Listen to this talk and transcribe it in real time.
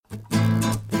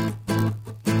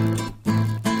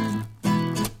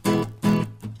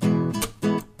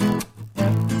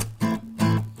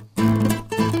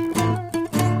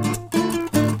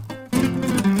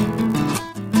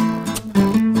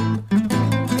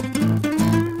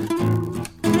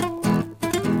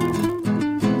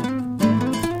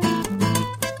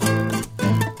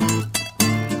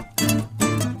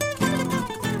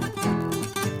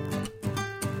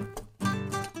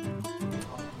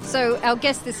our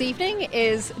guest this evening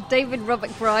is David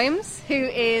Robert Grimes, who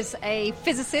is a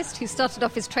physicist who started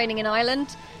off his training in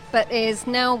Ireland, but is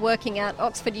now working at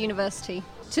Oxford University.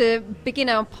 To begin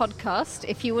our podcast,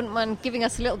 if you wouldn't mind giving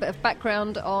us a little bit of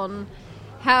background on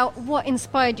what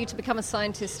inspired you to become a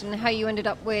scientist and how you ended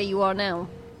up where you are now.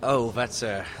 Oh, that's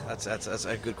a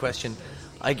good question.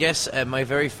 I guess my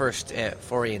very first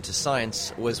foray into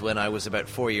science was when I was about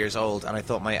 4 years old, and I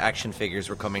thought my action figures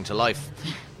were coming to life,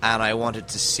 and I wanted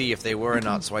to see if they were or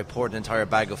not, so I poured an entire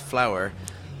bag of flour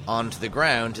onto the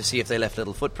ground to see if they left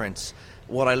little footprints.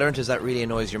 What I learned is that really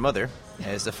annoys your mother,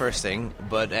 is the first thing,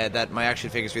 but that my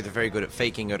action figures were either very good at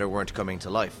faking it or weren't coming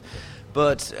to life.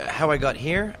 But how I got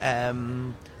here, I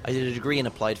did a degree in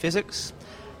applied physics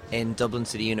in Dublin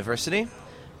City University.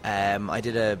 I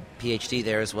did a PhD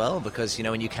there as well, because, you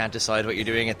know, when you can't decide what you're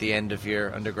doing at the end of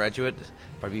your undergraduate,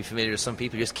 probably familiar with some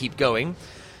people, just keep going.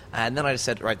 And then I just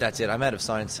said, right, that's it, I'm out of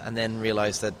science, and then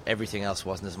realised that everything else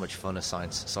wasn't as much fun as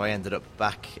science. So I ended up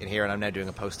back in here, and I'm now doing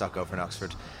a postdoc over in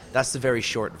Oxford. That's the very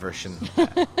short version.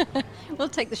 We'll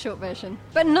take the short version.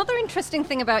 But another interesting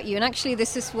thing about you, and actually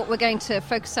this is what we're going to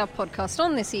focus our podcast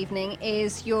on this evening,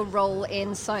 is your role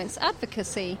in science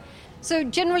advocacy. So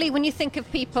generally, when you think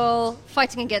of people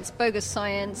fighting against bogus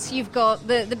science, you've got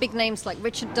the big names like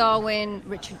Richard Darwin.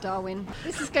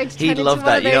 This is going to turn he'd into love one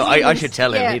that. of those You know, I memes. should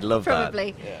tell him. Yeah, He'd love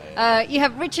probably. that. Yeah. You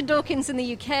have Richard Dawkins in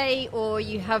the UK, or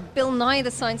you have Bill Nye,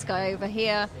 the science guy, over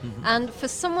here. Mm-hmm. And for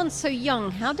someone so young,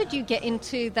 how did you get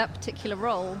into that particular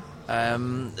role?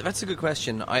 That's a good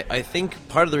question. I think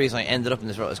part of the reason I ended up in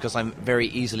this role is because I'm very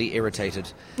easily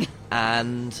irritated.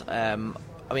 And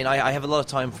I mean, I have a lot of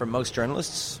time for most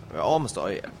journalists, almost,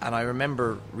 and I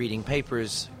remember reading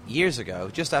papers years ago,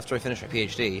 just after I finished my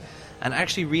PhD, and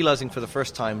actually realising for the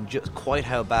first time just quite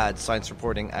how bad science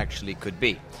reporting actually could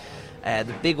be.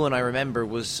 The big one I remember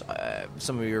was,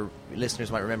 some of your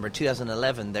listeners might remember, in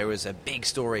 2011 there was a big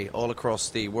story all across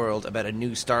the world about a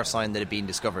new star sign that had been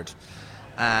discovered.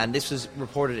 And this was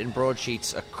reported in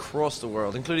broadsheets across the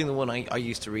world, including the one I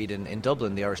used to read in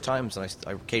Dublin, the Irish Times, and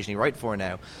I occasionally write for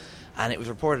now. And it was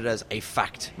reported as a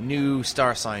fact, new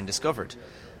star sign discovered.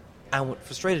 And what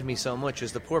frustrated me so much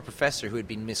was the poor professor who had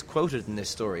been misquoted in this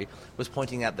story was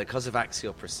pointing out that because of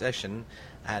axial precession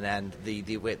and the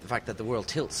fact that the world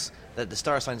tilts, that the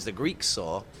star signs the Greeks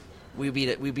saw, we'd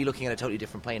be looking at a totally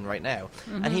different plane right now.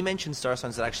 Mm-hmm. And he mentioned star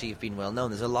signs that actually have been well known.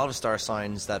 There's a lot of star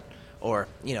signs that, or,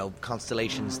 you know,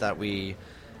 constellations that we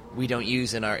don't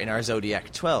use in our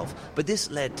Zodiac 12. But this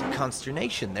led to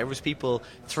consternation. There was people...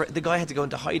 the guy had to go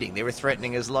into hiding. They were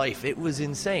threatening his life. It was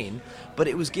insane. But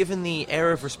it was given the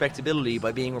air of respectability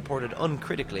by being reported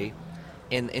uncritically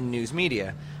in news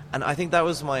media. And I think that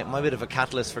was my bit of a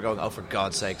catalyst for going, oh, for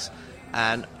God's sakes.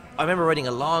 And I remember writing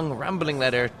a long, rambling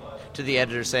letter to the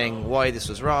editor saying why this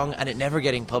was wrong, and it never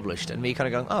getting published. And me kind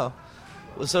of going, oh,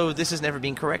 well, so this has never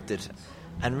been corrected.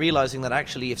 And realising that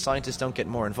actually if scientists don't get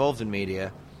more involved in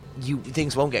media...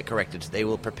 things won't get corrected. They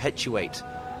will perpetuate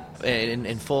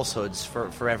in falsehoods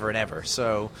forever and ever.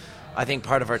 So I think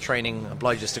part of our training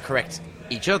obliges us to correct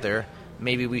each other.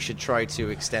 Maybe we should try to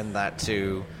extend that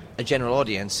to a general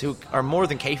audience who are more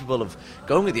than capable of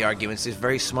going with the arguments. There's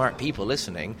very smart people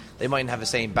listening. They mightn't have the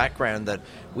same background that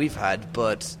we've had,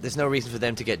 but there's no reason for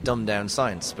them to get dumbed down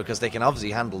science, because they can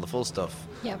obviously handle the full stuff.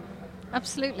 Yeah,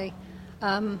 absolutely.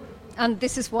 And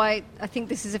this is why I think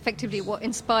this is effectively what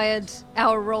inspired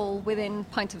our role within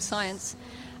Pint of Science.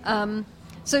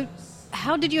 So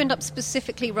how did you end up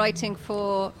specifically writing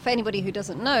for anybody who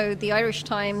doesn't know, the Irish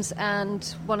Times and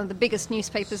one of the biggest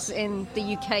newspapers in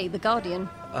the UK, The Guardian?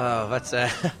 Oh, that's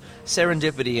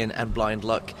serendipity and blind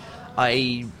luck.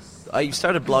 I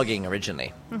started blogging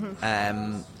originally. Mm-hmm.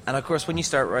 And of course, when you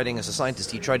start writing as a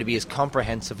scientist, you try to be as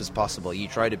comprehensive as possible. You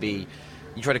try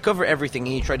to cover everything,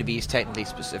 and you try to be as technically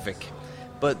specific.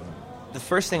 But the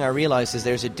first thing I realized is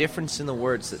there's a difference in the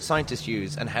words that scientists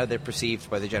use and how they're perceived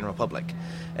by the general public.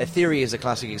 A theory is a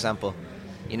classic example.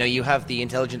 You know, you have the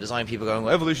intelligent design people going,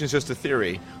 well, evolution is just a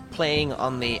theory, playing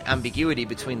on the ambiguity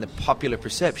between the popular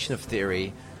perception of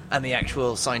theory and the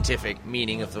actual scientific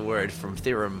meaning of the word from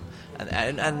theorem.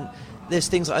 And there's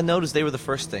things I noticed, they were the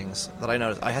first things that I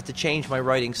noticed. I had to change my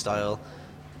writing style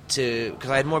because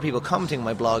I had more people commenting on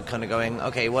my blog kind of going,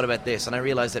 okay, what about this? And I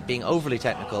realized that being overly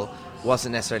technical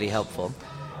wasn't necessarily helpful.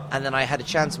 And then I had a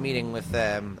chance meeting with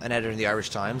an editor in the Irish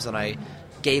Times, and I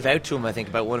gave out to him, I think,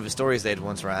 about one of his stories they'd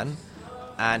once ran.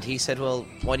 And he said, well,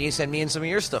 why don't you send me in some of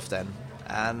your stuff then?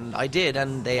 And I did,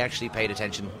 and they actually paid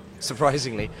attention,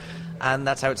 surprisingly. And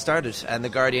that's how it started. And The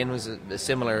Guardian was a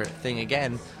similar thing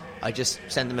again. I just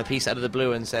sent them a piece out of the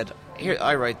blue and said, here,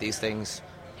 I write these things.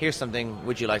 Here's something.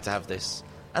 Would you like to have this?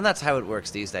 And that's how it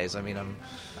works these days. I mean,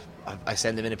 I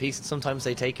send them in a piece, and sometimes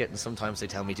they take it, and sometimes they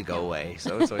tell me to go away.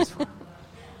 So it's always fun.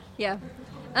 Yeah.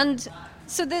 And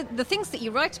so the things that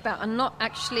you write about are not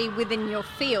actually within your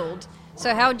field.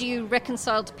 So how do you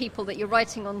reconcile to people that you're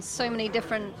writing on so many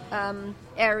different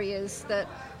areas that,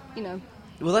 you know...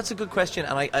 Well, that's a good question,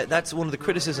 and I that's one of the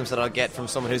criticisms that I'll get from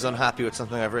someone who's unhappy with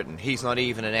something I've written. He's not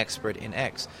even an expert in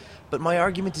X. But my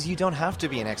argument is you don't have to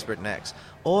be an expert in X.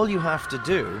 All you have to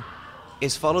do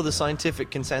is follow the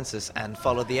scientific consensus and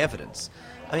follow the evidence.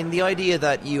 I mean, the idea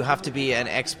that you have to be an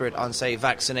expert on, say,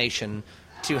 vaccination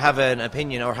to have an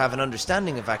opinion or have an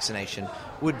understanding of vaccination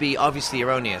would be obviously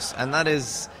erroneous, and that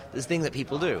is the thing that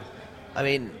people do. I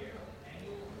mean,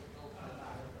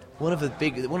 one of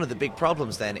the big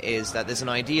problems then is that there's an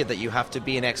idea that you have to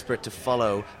be an expert to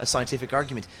follow a scientific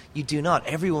argument. You do not.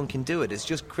 Everyone can do it. It's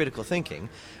just critical thinking.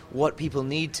 What people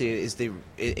need to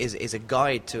is a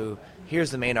guide to,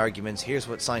 here's the main arguments, here's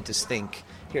what scientists think,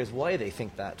 here's why they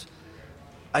think that.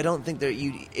 I don't think that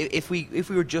if we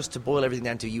were just to boil everything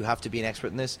down to you have to be an expert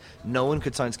in this, no one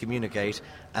could science communicate,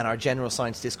 and our general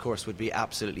science discourse would be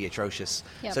absolutely atrocious.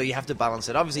 Yep. So you have to balance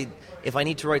it. Obviously, if I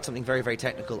need to write something very, very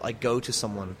technical, I go to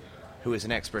someone who is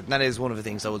an expert, and that is one of the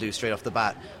things I will do straight off the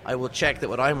bat. I will check that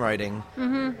what I'm writing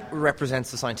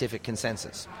represents the scientific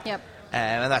consensus. Yep.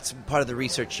 And that's part of the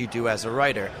research you do as a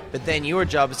writer. But then your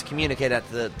job is to communicate that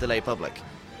to the lay public.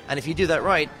 And if you do that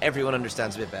right, everyone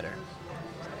understands a bit better.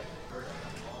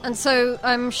 And so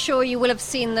I'm sure you will have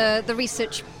seen the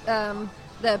research,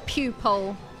 the Pew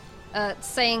poll,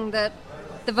 saying that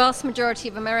the vast majority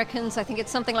of Americans, I think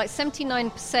it's something like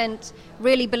 79%,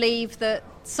 really believe that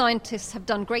scientists have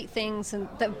done great things and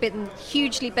that have been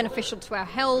hugely beneficial to our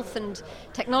health and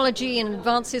technology and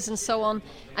advances and so on.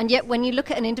 And yet when you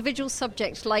look at an individual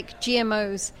subject like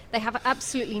GMOs, they have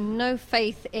absolutely no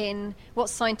faith in what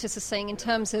scientists are saying in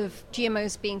terms of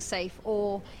GMOs being safe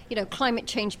or, you know, climate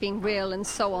change being real and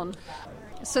so on.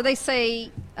 So they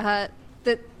say that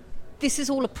this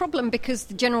is all a problem because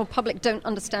the general public don't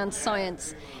understand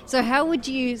science. So how would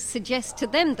you suggest to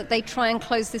them that they try and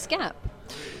close this gap?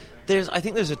 I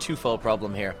think there's a twofold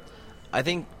problem here. I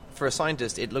think for a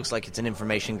scientist it looks like it's an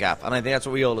information gap, and I think that's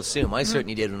what we all assume. I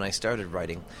certainly did when I started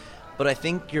writing. But I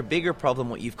think your bigger problem,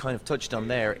 what you've kind of touched on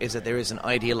there, is that there is an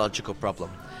ideological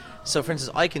problem. So, for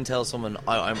instance, I can tell someone,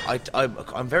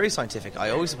 I'm very scientific, I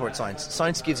always support science.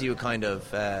 Science gives you a kind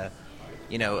of, an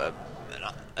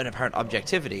apparent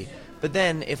objectivity. But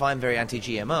then, if I'm very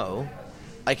anti-GMO,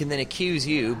 I can then accuse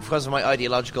you, because of my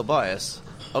ideological bias,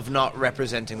 of not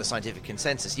representing the scientific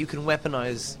consensus. You can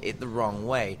weaponize it the wrong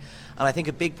way. And I think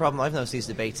a big problem I've noticed in these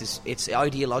debates is it's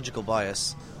ideological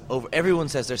bias. Everyone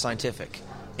says they're scientific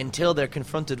until they're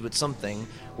confronted with something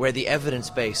where the evidence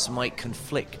base might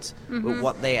conflict with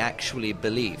what they actually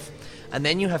believe. And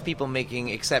then you have people making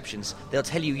exceptions. They'll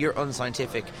tell you you're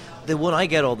unscientific. The one I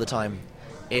get all the time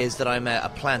is that I'm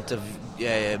a plant of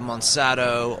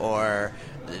Monsanto or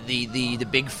the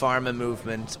big pharma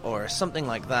movement or something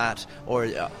like that, or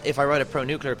if I write a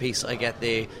pro-nuclear piece I get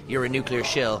you're a nuclear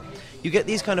shill. You get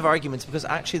these kind of arguments because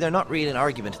actually they're not really an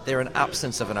argument, they're an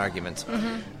absence of an argument.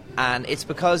 And it's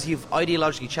because you've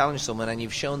ideologically challenged someone and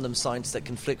you've shown them science that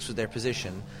conflicts with their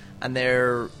position, and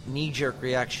their knee-jerk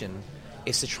reaction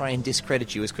is to try and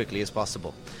discredit you as quickly as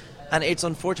possible. And it's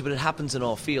unfortunate, but it happens in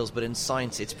all fields, but in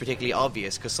science it's particularly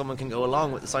obvious because someone can go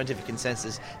along with the scientific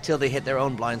consensus till they hit their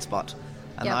own blind spot.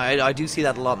 And yep. I do see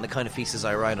that a lot in the kind of pieces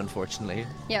I write, unfortunately.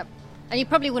 Yep. And you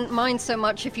probably wouldn't mind so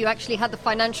much if you actually had the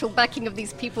financial backing of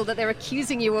these people that they're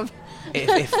accusing you of.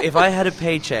 If I had a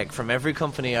paycheck from every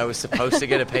company I was supposed to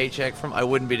get a paycheck from, I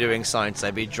wouldn't be doing science.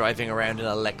 I'd be driving around in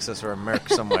a Lexus or a Merc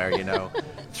somewhere,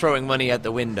 throwing money out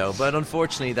the window. But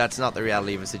unfortunately, that's not the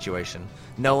reality of the situation.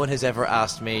 No one has ever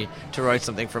asked me to write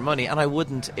something for money, and I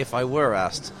wouldn't if I were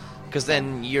asked, because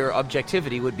then your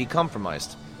objectivity would be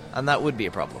compromised, and that would be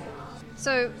a problem.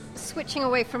 So, switching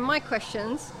away from my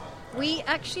questions, we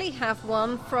actually have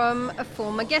one from a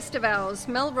former guest of ours,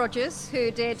 Mel Rogers,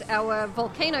 who did our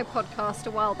Volcano podcast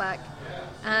a while back.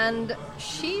 And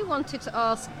she wanted to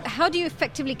ask, how do you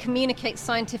effectively communicate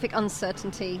scientific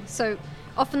uncertainty? So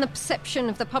often the perception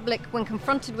of the public when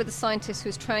confronted with a scientist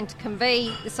who's trying to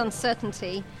convey this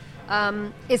uncertainty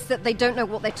is that they don't know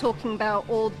what they're talking about,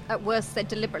 or at worst they're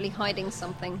deliberately hiding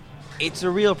something. It's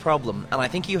a real problem, and I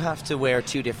think you have to wear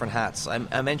two different hats.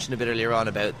 I mentioned a bit earlier on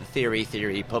about the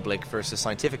theory, public versus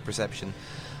scientific perception.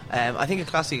 I think a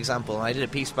classic example, I did a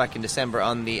piece back in December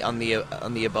on the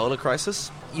Ebola crisis.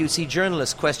 You see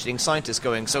journalists questioning scientists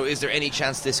going, so is there any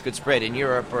chance this could spread in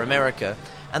Europe or America?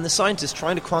 And the scientists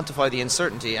trying to quantify the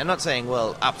uncertainty and not saying,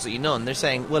 well, absolutely none. They're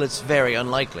saying, well, it's very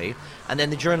unlikely. And then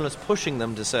the journalist pushing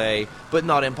them to say, but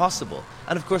not impossible.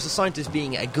 And of course, the scientist,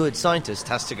 being a good scientist,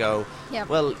 has to go,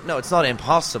 well, no, it's not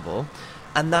impossible.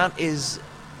 And that is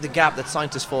the gap that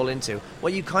scientists fall into.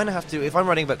 What you kind of have to, if I'm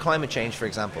writing about climate change, for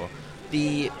example,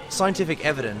 the scientific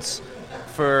evidence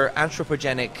for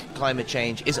anthropogenic climate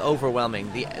change is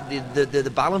overwhelming.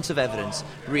 The balance of evidence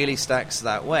really stacks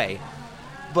that way.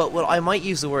 But I might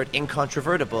use the word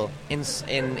incontrovertible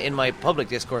in my public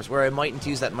discourse, where I mightn't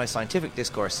use that in my scientific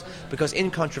discourse, because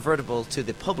incontrovertible to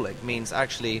the public means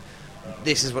actually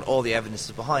this is what all the evidence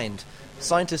is behind.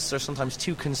 Scientists are sometimes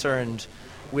too concerned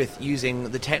with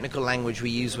using the technical language we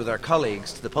use with our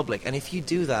colleagues to the public, and if you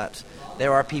do that,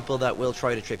 there are people that will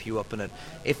try to trip you up in it.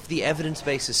 If the evidence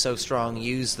base is so strong,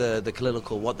 use the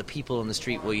colloquial, what the people on the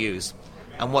street will use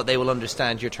and what they will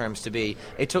understand your terms to be.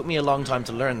 It took me a long time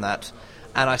to learn that.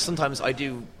 And I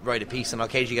do write a piece, and I'll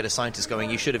occasionally get a scientist going,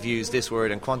 you should have used this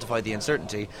word and quantified the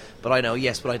uncertainty. But I know,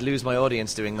 yes, but I'd lose my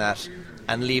audience doing that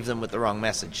and leave them with the wrong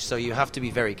message. So you have to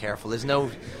be very careful. There's no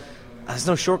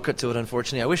shortcut to it,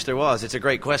 unfortunately. I wish there was. It's a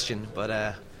great question,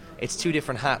 but it's two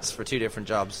different hats for two different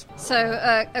jobs. So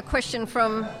a question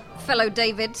from fellow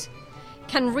David.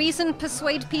 Can reason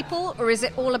persuade people, or is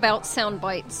it all about sound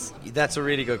bites? That's a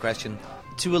really good question.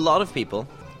 To a lot of people,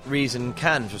 reason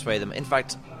can persuade them. In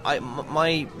fact,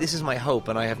 this is my hope,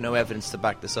 and I have no evidence to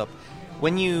back this up.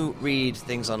 When you read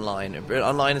things online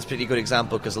is a pretty good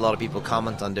example because a lot of people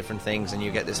comment on different things and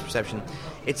you get this perception.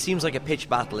 It seems like a pitched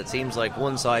battle. It seems like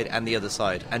one side and the other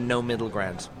side and no middle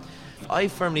ground. I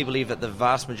firmly believe that the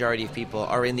vast majority of people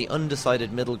are in the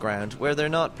undecided middle ground where they're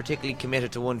not particularly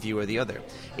committed to one view or the other.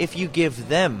 If you give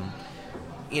them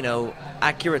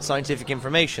accurate scientific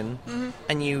information,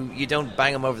 and you don't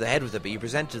bang them over the head with it, but you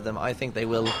present it to them, I think they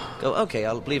will go, okay,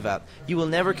 I'll believe that. You will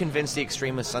never convince the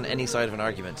extremists on any side of an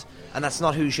argument, and that's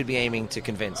not who you should be aiming to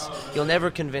convince. You'll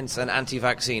never convince an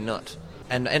anti-vaccine nut.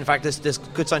 And in fact, this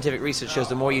good scientific research shows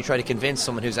the more you try to convince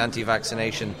someone who's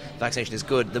anti-vaccination, vaccination is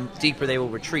good, the deeper they will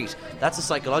retreat. That's a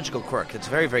psychological quirk. It's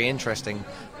very, very interesting.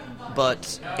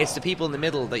 But it's the people in the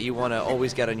middle that you want to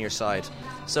always get on your side.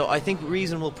 So I think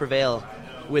reason will prevail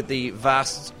with the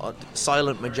vast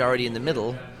silent majority in the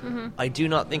middle. I do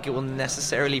not think it will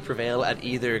necessarily prevail at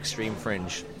either extreme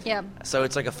fringe. Yeah. So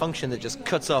it's like a function that just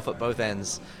cuts off at both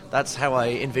ends. That's how I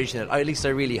envision it. At least I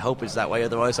really hope it's that way,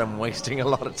 otherwise I'm wasting a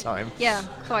lot of time. Yeah,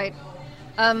 quite.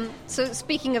 So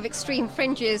speaking of extreme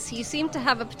fringes, you seem to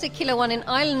have a particular one in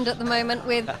Ireland at the moment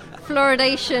with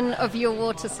fluoridation of your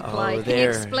water supply. Can you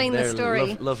explain the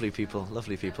story? Lovely people.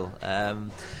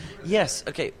 Yes,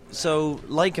 okay, so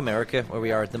like America, where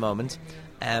we are at the moment,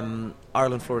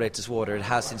 Ireland fluoridates its water. It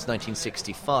has since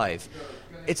 1965.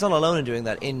 It's not alone in doing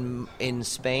that. In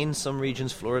Spain, some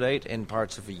regions fluoridate. In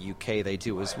parts of the UK, they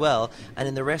do as well. And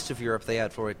in the rest of Europe, they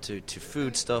add fluoride to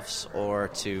foodstuffs or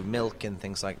to milk and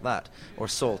things like that, or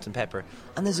salt and pepper.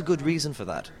 And there's a good reason for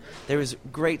that. There is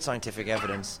great scientific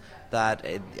evidence that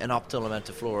an optimal amount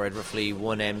of fluoride, roughly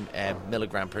 1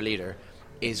 milligram per litre,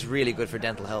 is really good for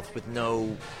dental health with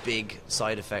no big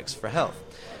side effects for health.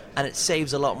 And it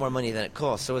saves a lot more money than it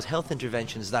costs. So as health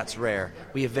interventions, that's rare.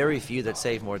 We have very few that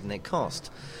save more than they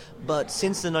cost. But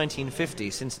since the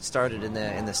 1950s, since it started in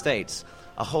the States,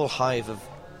 a whole hive of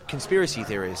conspiracy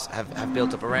theories have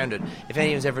built up around it. If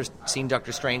anyone's ever seen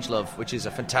Dr. Strangelove, which is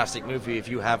a fantastic movie, if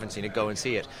you haven't seen it, go and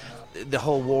see it. The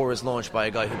whole war is launched by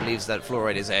a guy who believes that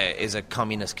fluoride is a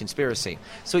communist conspiracy.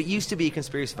 So it used to be a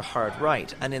conspiracy of the hard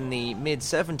right, and in the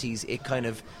mid-70s it kind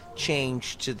of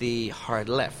changed to the hard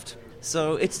left.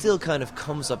 So it still kind of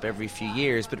comes up every few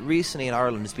years, but recently in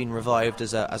Ireland it's been revived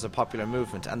as a popular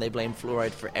movement, and they blame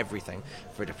fluoride for everything.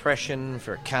 For depression,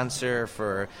 for cancer,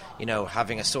 for,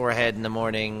 having a sore head in the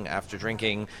morning after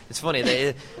drinking. It's funny,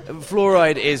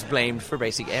 fluoride is blamed for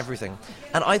basically everything.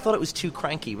 And I thought it was too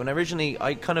cranky. When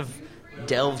I kind of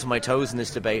delved my toes in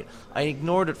this debate, I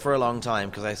ignored it for a long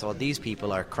time because I thought these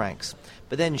people are cranks.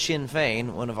 But then Sinn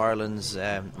Féin, one of Ireland's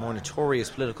more notorious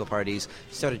political parties,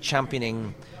 started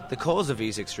championing the cause of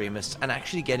these extremists and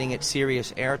actually getting it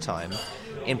serious airtime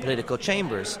in political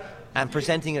chambers and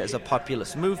presenting it as a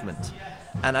populist movement.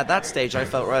 And at that stage I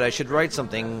felt, right, I should write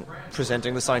something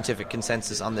presenting the scientific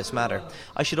consensus on this matter.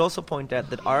 I should also point out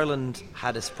that Ireland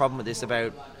had a problem with this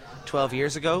about 12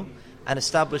 years ago and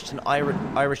established an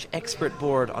Irish expert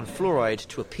board on fluoride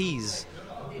to appease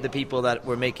the people that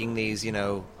were making these,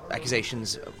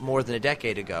 accusations more than a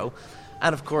decade ago.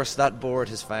 And of course that board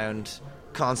has found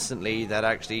constantly that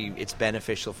actually it's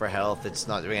beneficial for health, it's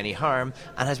not doing any harm,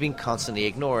 and has been constantly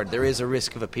ignored. There is a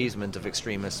risk of appeasement of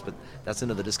extremists, but that's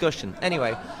another discussion.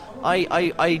 Anyway,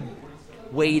 I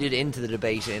waded into the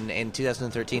debate in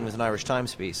 2013 with an Irish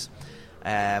Times piece,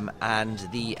 and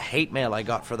the hate mail I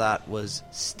got for that was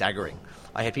staggering.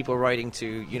 I had people writing to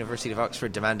University of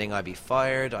Oxford demanding I be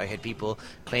fired. I had people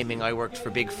claiming I worked for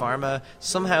Big Pharma.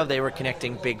 Somehow they were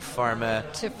connecting Big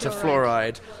Pharma to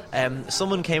fluoride.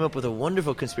 Someone came up with a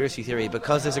wonderful conspiracy theory.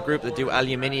 Because there's a group that do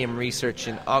aluminium research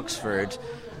in Oxford,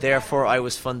 therefore I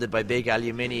was funded by Big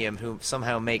Aluminium, who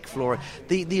somehow make fluoride.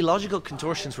 The logical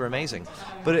contortions were amazing.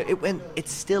 But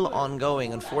it's still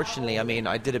ongoing, unfortunately. I mean,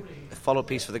 I did a follow-up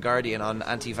piece for The Guardian on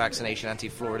anti-vaccination,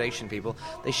 anti-fluoridation people.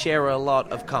 They share a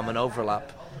lot of common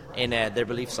overlap in their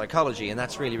belief psychology, and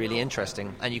that's really, really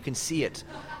interesting. And you can see it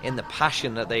in the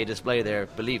passion that they display their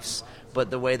beliefs,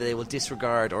 but the way that they will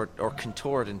disregard or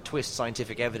contort and twist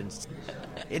scientific evidence.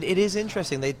 It is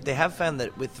interesting. They have found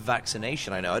that with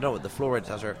vaccination, I know with the fluoride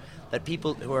hazard, that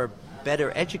people who are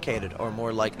better educated are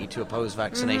more likely to oppose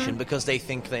vaccination because they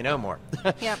think they know more.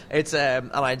 Yep. It's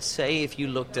and I'd say if you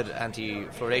looked at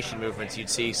anti-fluoridation movements, you'd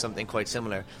see something quite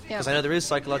similar. Because I know there is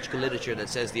psychological literature that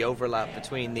says the overlap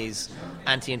between these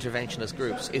anti-interventionist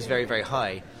groups is very, very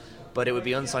high. But it would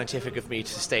be unscientific of me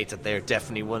to state that they're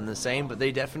definitely one and the same, but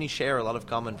they definitely share a lot of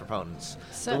common proponents.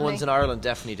 Certainly. The ones in Ireland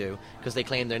definitely do, because they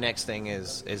claim their next thing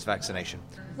is vaccination.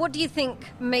 What do you think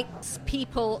makes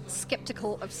people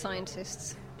sceptical of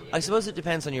scientists? I suppose it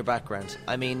depends on your background.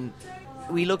 I mean,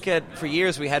 for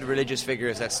years we had religious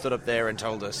figures that stood up there and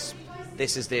told us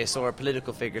this is this, or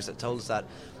political figures that told us that.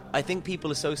 I think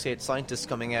people associate scientists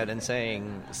coming out and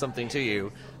saying something to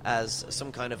you as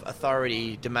some kind of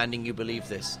authority demanding you believe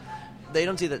this. They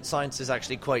don't see that science is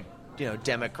actually quite,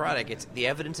 democratic. It's the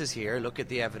evidence is here, look at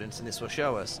the evidence and this will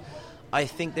show us. I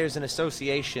think there's an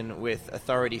association with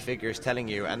authority figures telling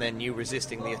you and then you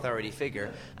resisting the authority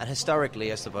figure. And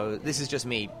historically, I suppose, this is just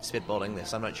me spitballing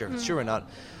this, I'm not sure if it's true or not.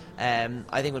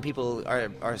 I think when people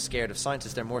are scared of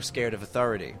scientists, they're more scared of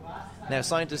authority. Now,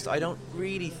 scientists, I don't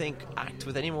really think act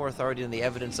with any more authority than the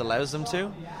evidence allows them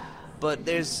to. But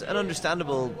there's an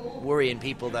understandable worry in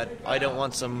people that I don't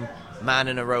want some man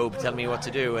in a robe telling me what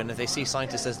to do. And if they see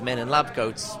scientists as men in lab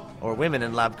coats or women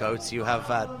in lab coats, you have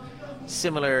that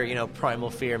similar, primal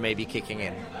fear maybe kicking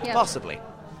in. Yep. Possibly.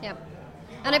 Yeah.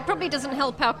 And it probably doesn't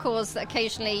help our cause that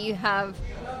occasionally you have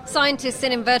scientists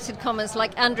in inverted commas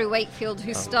like Andrew Wakefield,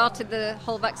 who started the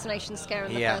whole vaccination scare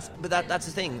in the first. But that's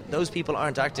the thing. Those people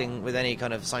aren't acting with any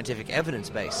kind of scientific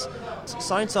evidence base.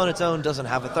 Science on its own doesn't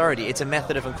have authority. It's a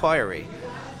method of inquiry.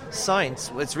 Science,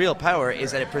 its real power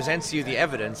is that it presents you the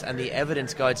evidence and the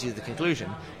evidence guides you to the conclusion.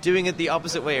 Doing it the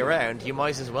opposite way around, you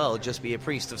might as well just be a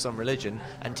priest of some religion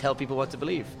and tell people what to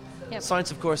believe. Yep.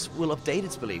 Science, of course, will update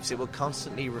its beliefs. It will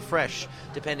constantly refresh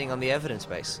depending on the evidence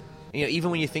base.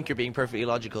 Even when you think you're being perfectly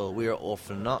logical, we are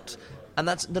often not. And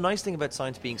that's the nice thing about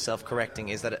science being self-correcting,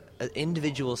 is that an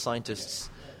individual scientist's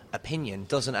opinion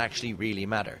doesn't actually really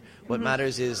matter. What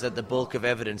matters is that the bulk of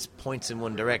evidence points in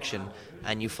one direction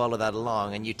and you follow that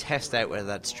along and you test out whether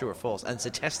that's true or false. And it's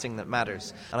the testing that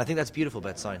matters. And I think that's beautiful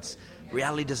about science.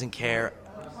 Reality doesn't care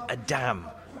a damn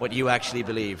what you actually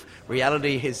believe.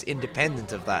 Reality is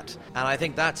independent of that. And I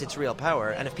think that's its real power.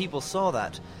 And if people saw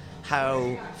that,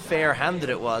 how fair-handed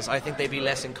it was, I think they'd be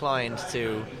less inclined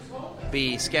to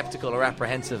be skeptical or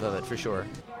apprehensive of it, for sure.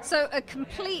 So, a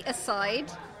complete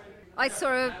aside, I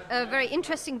saw a very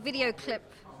interesting video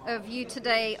clip of you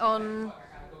today on,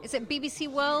 is it BBC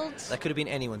World? That could have been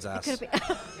anyone's ass. It could have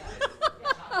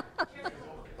been.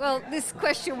 Well, this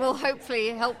question will hopefully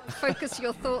help focus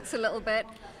your thoughts a little bit.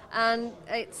 And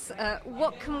it's,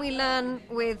 what can we learn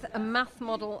with a math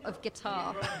model of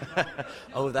guitar?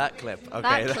 Oh, that clip.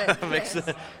 Okay. That clip,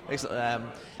 makes,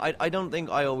 I don't think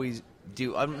I always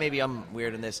do. Maybe I'm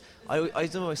weird in this. I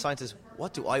don't know, as scientists,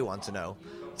 what do I want to know?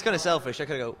 It's kind of selfish. I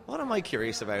kind of go, what am I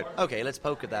curious about? Okay, let's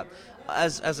poke at that.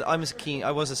 As I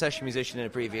was a session musician in a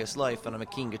previous life, and I'm a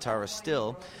keen guitarist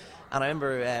still. And I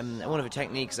remember one of the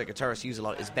techniques that guitarists use a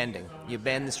lot is bending. You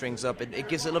bend the strings up. It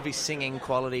gives a lovely singing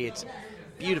quality. It's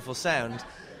beautiful sound.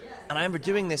 And I remember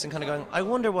doing this and kind of going, I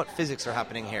wonder what physics are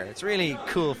happening here. It's really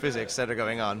cool physics that are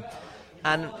going on.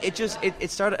 And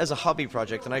it started as a hobby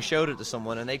project, and I showed it to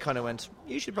someone, and they kind of went,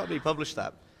 you should probably publish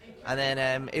that. And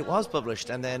then it was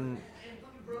published, and then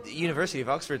the University of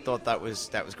Oxford thought that was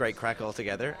great crack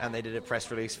altogether, and they did a press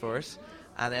release for it.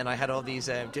 And then I had all these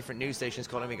different news stations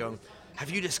calling me going, have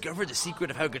you discovered the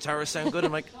secret of how guitarists sound good?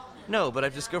 I'm like, no, but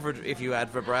I've discovered if you add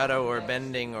vibrato or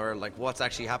bending or like what's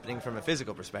actually happening from a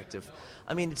physical perspective.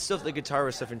 I mean, it's stuff that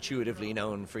guitarists have intuitively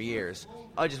known for years.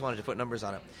 I just wanted to put numbers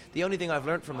on it. The only thing I've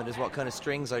learned from it is what kind of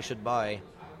strings I should buy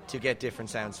to get different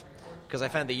sounds. Because I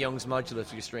found the Young's modulus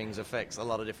for strings affects a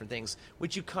lot of different things,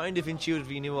 which you kind of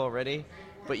intuitively knew already,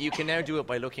 but you can now do it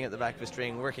by looking at the back of a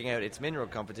string, working out its mineral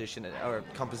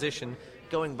composition,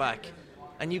 going back.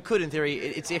 And you could, in theory,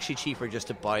 it's actually cheaper just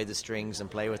to buy the strings and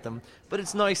play with them. But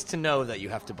it's nice to know that you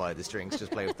have to buy the strings,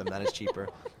 just play with them, that is cheaper.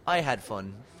 I had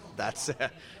fun. That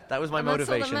was my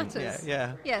motivation. That's all that matters.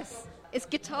 Yeah. Yes. Is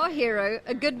Guitar Hero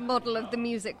a good model of the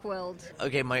music world?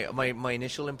 Okay, my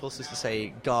initial impulse is to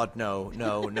say, God, no,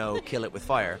 kill it with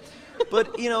fire.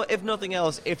 But, if nothing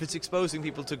else, if it's exposing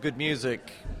people to good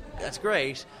music, that's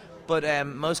great. But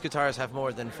most guitars have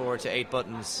more than 4 to 8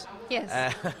 buttons.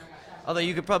 Yes. Although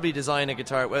you could probably design a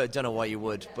guitar, well, I don't know why you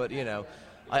would, but,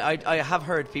 I have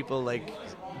heard people,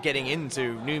 getting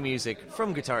into new music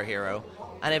from Guitar Hero,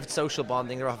 and if it's social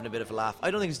bonding, they're having a bit of a laugh.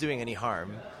 I don't think it's doing any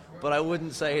harm, but I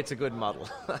wouldn't say it's a good model.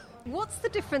 What's the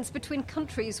difference between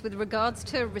countries with regards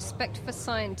to respect for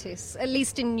scientists, at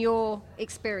least in your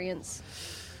experience?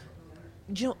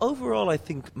 Overall, I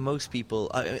think most people,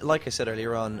 like I said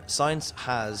earlier on, science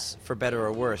has, for better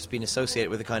or worse, been associated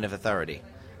with a kind of authority.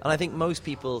 And I think most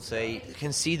people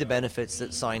can see the benefits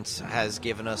that science has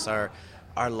given us, our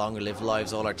longer lived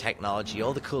lives, all our technology,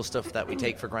 all the cool stuff that we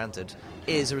take for granted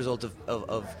is a result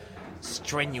of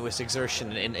strenuous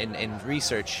exertion in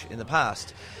research in the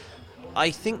past.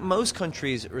 I think most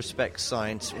countries respect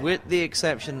science, with the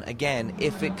exception, again,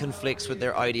 if it conflicts with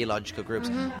their ideological groups,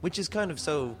 which is kind of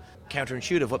so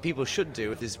counterintuitive. What people should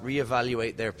do is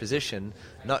reevaluate their position,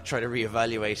 not try to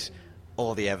reevaluate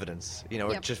all the evidence,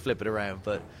 or just flip it around.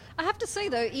 But I have to say,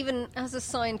 though, even as a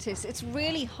scientist, it's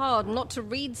really hard not to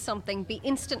read something, be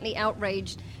instantly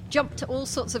outraged, jump to all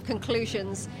sorts of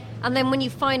conclusions, and then when you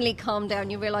finally calm down,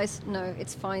 you realize, no,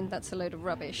 it's fine, that's a load of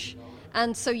rubbish.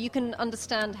 And so you can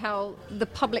understand how the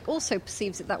public also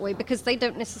perceives it that way, because they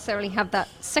don't necessarily have that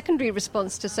secondary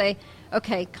response to say,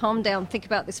 okay, calm down, think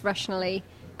about this rationally,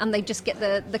 and they just get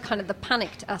the kind of the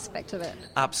panicked aspect of it.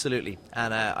 Absolutely.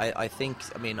 And I think,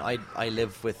 I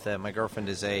live with, my girlfriend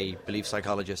is a belief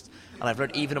psychologist, and I've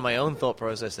learned even in my own thought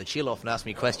process that she'll often ask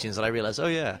me questions that I realise,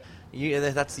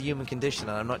 that's the human condition,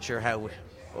 and I'm not sure how,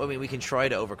 we can try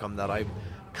to overcome that. I'm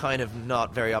kind of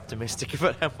not very optimistic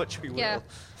about how much we will. Yeah.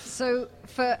 So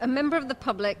for a member of the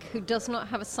public who does not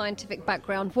have a scientific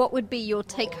background, what would be your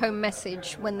take-home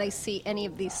message when they see any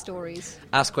of these stories?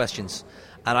 Ask questions.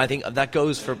 And I think that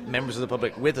goes for members of the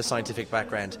public with a scientific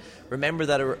background. Remember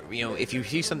that, if you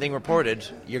see something reported,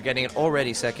 you're getting it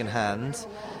already secondhand.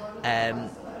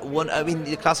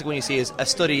 The classic one you see is a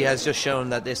study has just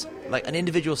shown that this, an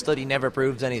individual study never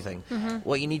proves anything.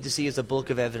 What you need to see is a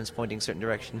bulk of evidence pointing a certain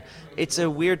direction. It's a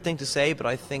weird thing to say, but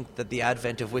I think that the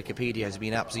advent of Wikipedia has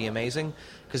been absolutely amazing,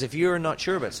 because if you're not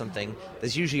sure about something,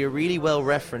 there's usually a really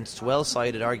well-referenced,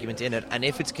 well-cited argument in it, and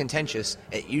if it's contentious,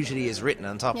 it usually is written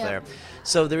on top there.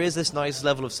 So there is this nice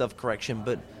level of self-correction,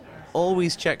 but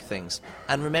always check things.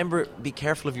 And remember, be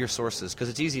careful of your sources, because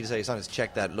it's easy to say, scientists,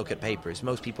 check that, look at papers.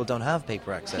 Most people don't have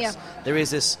paper access. There is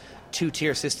this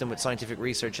two-tier system with scientific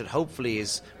research that hopefully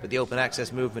is, with the open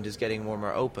access movement, is getting more and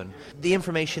more open. The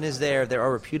information is there. There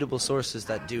are reputable sources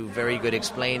that do very good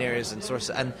explainers and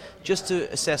sources. And just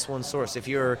to assess one source, if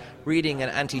you're reading an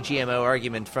anti-GMO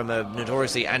argument from a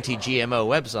notoriously anti-GMO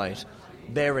website,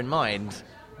 bear in mind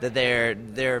that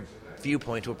their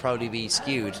viewpoint will probably be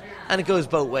skewed, and it goes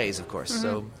both ways, of course.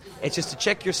 So it's just to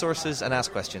check your sources and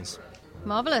ask questions.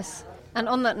 Marvellous. And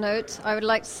on that note, I would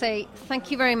like to say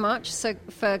thank you very much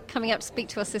for coming out to speak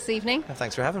to us this evening.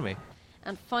 Thanks for having me.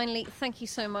 And finally, thank you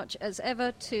so much as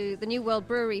ever to the New World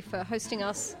Brewery for hosting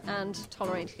us and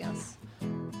tolerating us.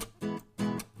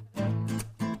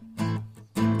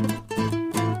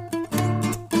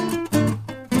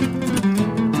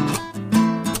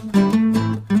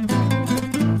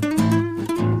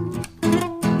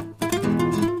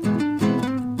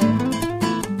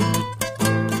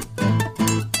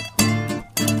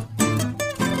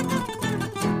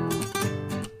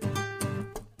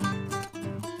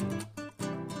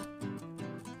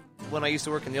 When I used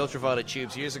to work in the ultraviolet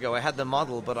tubes years ago, I had the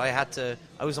model, but I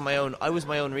was my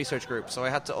own research group, so I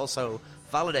had to also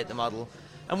validate the model.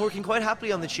 I'm working quite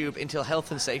happily on the tube until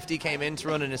health and safety came in to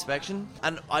run an inspection,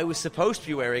 and I was supposed to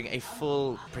be wearing a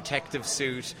full protective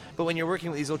suit, but when you're working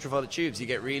with these ultraviolet tubes, you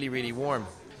get really, really warm.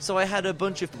 So I had a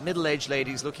bunch of middle-aged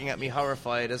ladies looking at me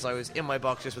horrified as I was in my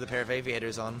boxers with a pair of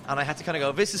aviators on, and I had to kind of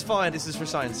go, this is fine, this is for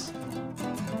science.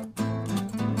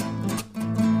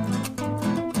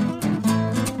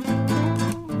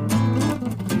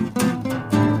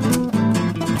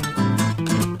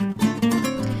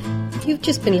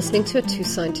 just been listening to a Two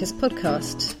Scientists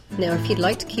podcast. Now, if you'd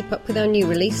like to keep up with our new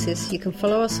releases, you can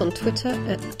follow us on Twitter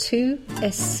at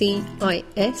 2SCIS,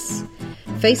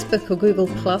 Facebook or Google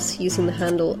Plus using the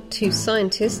handle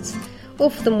 2Scientists, or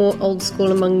for the more old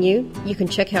school among you, you can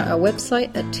check out our website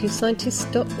at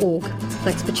twoscientists.org.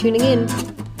 Thanks for tuning in.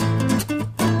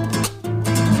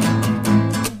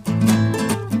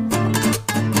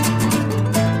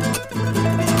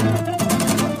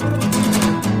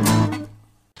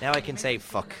 Now I can say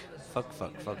fuck. Fuck,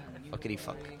 fuck, fuck. Fuckity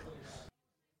fuck.